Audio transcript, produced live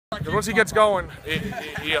Because once he gets going,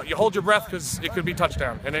 you hold your breath because it could be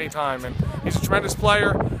touchdown at any time. And he's a tremendous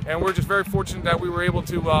player, and we're just very fortunate that we were able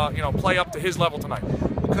to play up to his level tonight.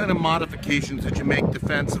 What kind of modifications did you make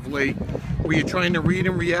defensively? Were you trying to read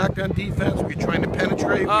and react on defense? Were you trying to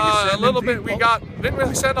penetrate? A little bit. We didn't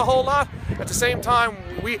really send a whole lot. At the same time,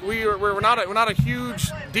 we're not a huge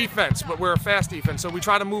defense, but we're a fast defense. So we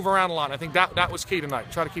try to move around a lot. I think that was key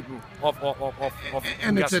tonight. Try to keep them off.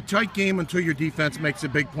 And it's a tight game until your defense makes a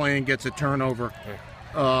big play and gets a turnover.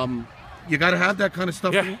 Yeah. You got to have that kind of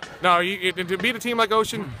stuff. Yeah. No, to beat a team like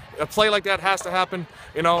Ocean, a play like that has to happen.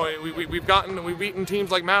 You know, we've beaten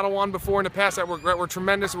teams like Mattawan before in the past that were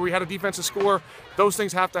tremendous, where we had a defensive score. Those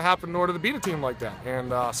things have to happen in order to beat a team like that.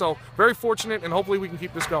 And so very fortunate, and hopefully we can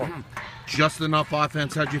keep this going. Just enough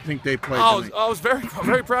offense. How'd you think they played? I was very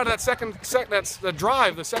proud of that that's the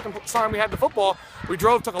drive. The second time we had the football, we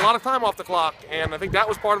took a lot of time off the clock, and I think that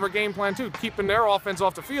was part of our game plan too, keeping their offense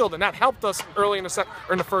off the field, and that helped us early in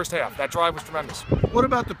the first half. That drive was tremendous. What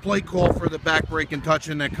about the play call for the back break and touch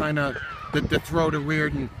and that kind of the throw to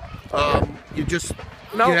Reardon?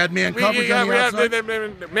 You had man coverage on the outside? We had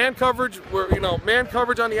man coverage. Man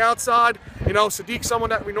coverage on the outside. Sadiq's someone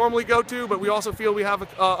that we normally go to, but we also feel we have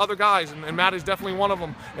other guys, and Matt is definitely one of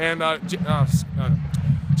them. And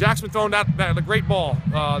Jack's been throwing the great ball,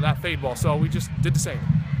 that fade ball. So we just did the same.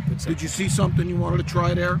 Did you see something you wanted to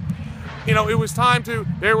try there? It was time to.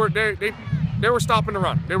 They were stopping the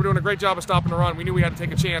run. They were doing a great job of stopping the run. We knew we had to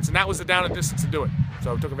take a chance, and that was the down and distance to do it.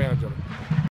 So we took advantage of it.